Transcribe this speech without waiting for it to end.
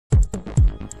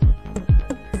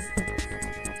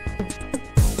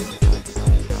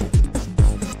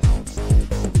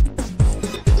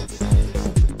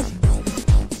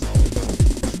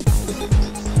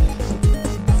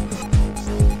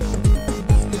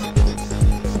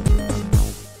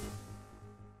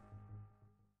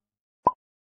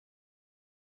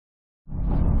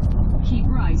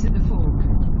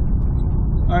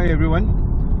Hi everyone.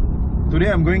 Today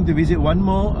I'm going to visit one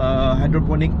more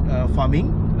hydroponic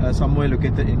farming somewhere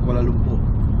located in Kuala Lumpur.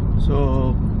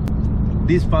 So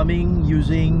this farming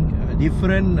using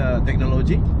different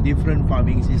technology, different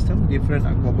farming system, different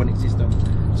aquaponic system.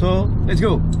 So let's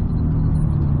go.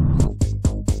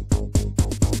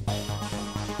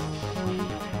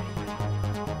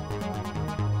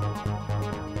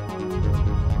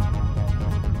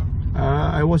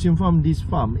 I was informed this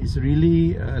farm is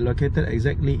really located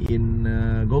exactly in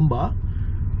Gombak,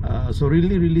 so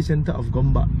really center of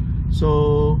Gombak.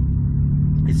 So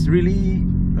it's really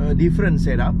a different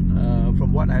setup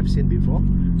from what I've seen before.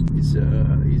 It's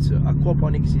an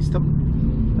aquaponic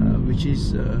system which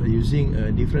is using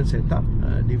a different setup,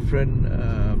 different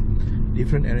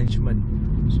arrangement.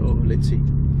 So let's see.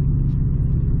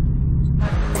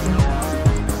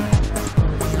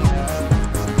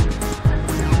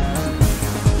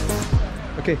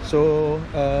 Okay, so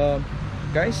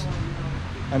guys,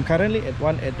 I'm currently at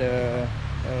the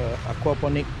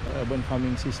aquaponic urban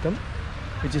farming system,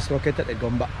 which is located at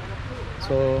Gombak.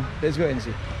 So let's go and see.